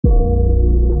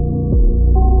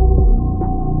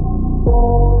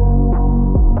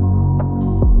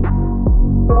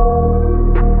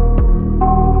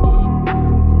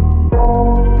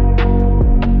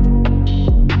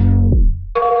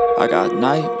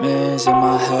nightmares in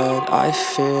my head. I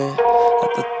fear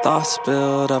that the thoughts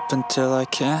build up until I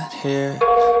can't hear,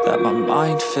 that my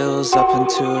mind fills up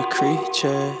into a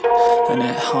creature, and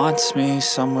it haunts me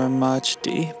somewhere much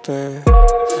deeper.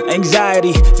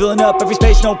 Anxiety, filling up every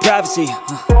space, no privacy.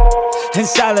 And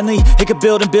silently, it could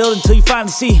build and build until you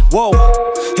finally see, whoa,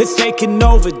 it's taking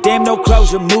over, damn, no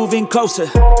closure, moving closer.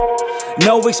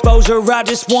 No exposure, I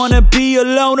just wanna be a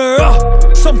loner.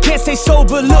 Some can't stay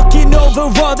sober, looking over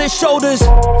all their shoulders,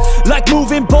 like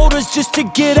moving boulders just to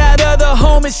get out of the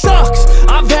home. It sucks,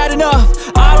 I've had enough,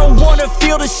 I don't wanna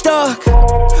feel the stuck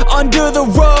under the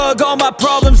rug, all my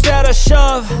problems that I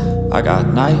shove. I got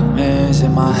nightmares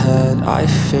in my head. I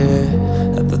fear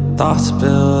that the thoughts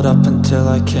build up until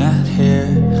I can't hear,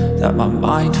 that my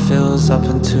mind fills up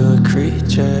into a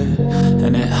creature,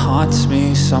 and it haunts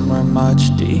me somewhere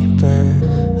much deeper.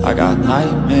 I got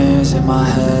nightmares in my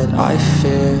head. I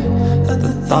fear that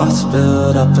the thoughts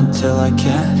build up until I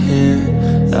can't hear,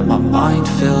 that my mind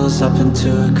fills up into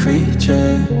a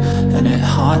creature, and it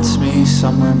haunts me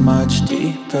somewhere much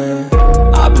deeper.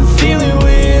 I've been feeling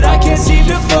weird, I can't seem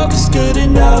to focus good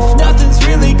enough. Nothing's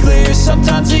really clear,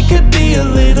 sometimes it could be a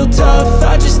little tough.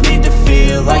 I just need to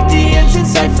feel like the end's in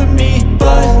sight for me,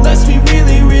 but let's be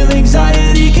really real,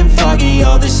 anxiety can foggy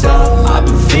all this stuff. I've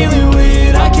been feeling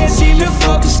weird, I can't seem to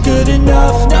focus good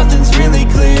enough. Nothing's really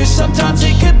clear, sometimes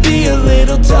it could be a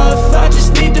little tough. I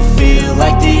just need to feel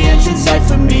like the end's in sight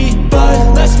for me,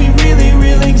 but let's be really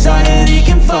real, anxiety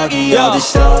can foggy all this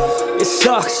stuff. It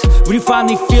sucks when you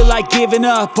finally feel like giving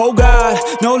up. Oh God,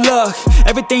 no luck,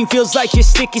 everything feels like you're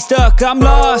sticky stuck. I'm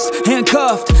lost,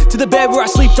 handcuffed to the bed where I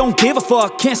sleep, don't give a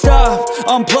fuck. Can't stop,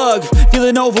 unplug,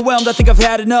 feeling overwhelmed, I think I've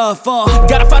had enough.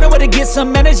 Gotta find a way to get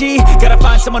some energy, gotta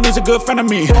find someone who's a good friend of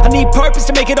me. I need purpose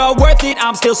to make it all worth it,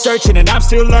 I'm still searching and I'm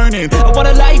still learning. I want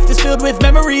a life that's filled with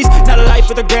memories, not a life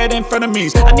with regret in front of me.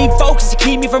 I need focus to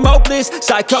keep me from hopeless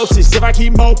psychosis if I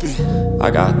keep moping. I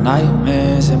got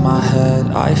nightmares in my head.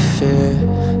 I fear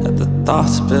that the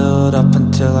thoughts build up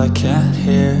until I can't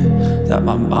hear, that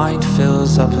my mind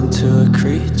fills up into a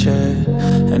creature,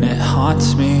 and it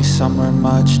haunts me somewhere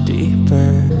much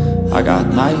deeper. I got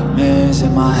nightmares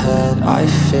in my head. I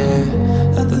fear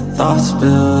that the thoughts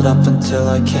build up until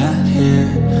I can't hear,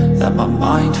 that my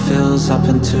mind fills up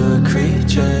into a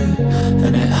creature,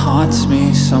 and it haunts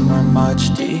me somewhere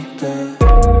much deeper.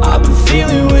 I've been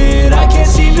feeling weird, I can't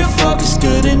seem to focus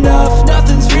good enough.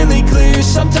 Nothing's really clear,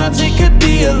 sometimes it could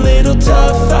be a little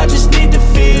tough. I just need to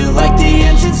feel like the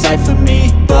end's in sight for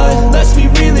me, but let's be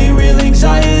really real,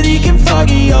 anxiety can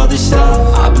foggy all this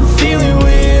stuff. I've been feeling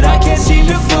weird, I can't seem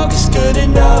to focus good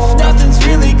enough. Nothing's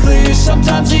really clear,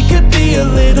 sometimes it could be a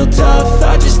little tough.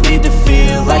 I just need to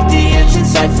feel like the end's in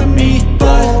sight for me,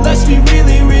 but let's be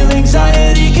really real,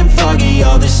 anxiety can foggy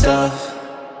all this stuff.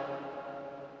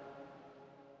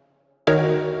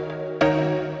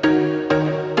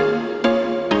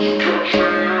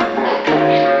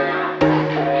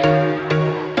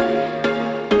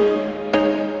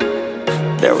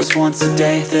 There was once a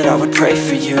day that I would pray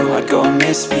for you. I'd go and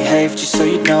misbehave just so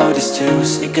you'd notice too,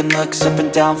 sneaking looks up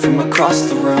and down from across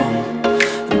the room.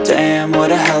 And damn,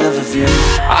 what a hell of a view.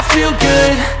 I feel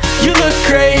good, you look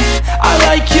great, I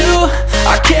like you,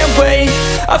 I can't wait.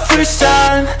 A first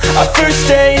time, a first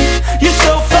date, you're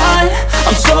so fine,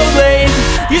 I'm so late.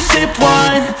 You sip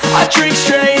wine, I drink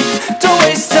straight, don't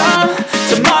waste time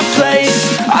to my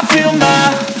place. I feel my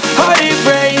heart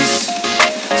erase,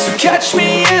 so catch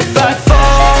me if I fall.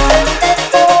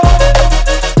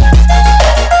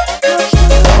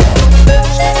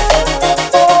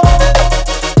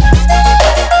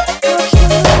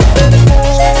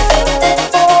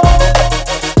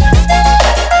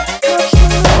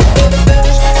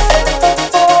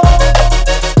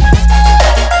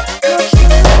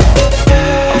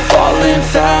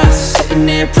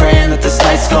 Praying that this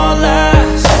night's gonna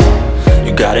last.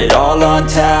 You got it all on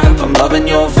tap, I'm loving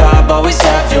your vibe, always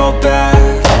have your back.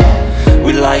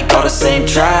 We like all the same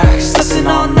tracks, listen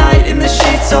all night in the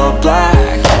sheets all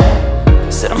black.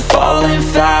 Said I'm falling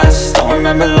fast, don't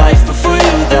remember life before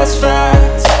you, that's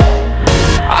fact.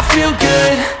 I feel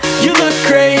good, you look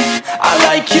great, I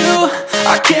like you,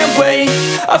 I can't wait.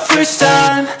 A first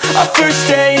time, a first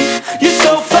date, you're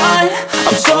so fine,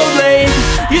 I'm so late.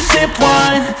 You sip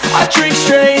wine, I drink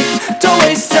straight, don't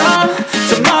waste time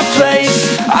to my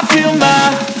place. I feel my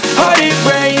heart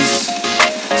erase,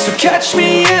 so catch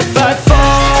me if I fall.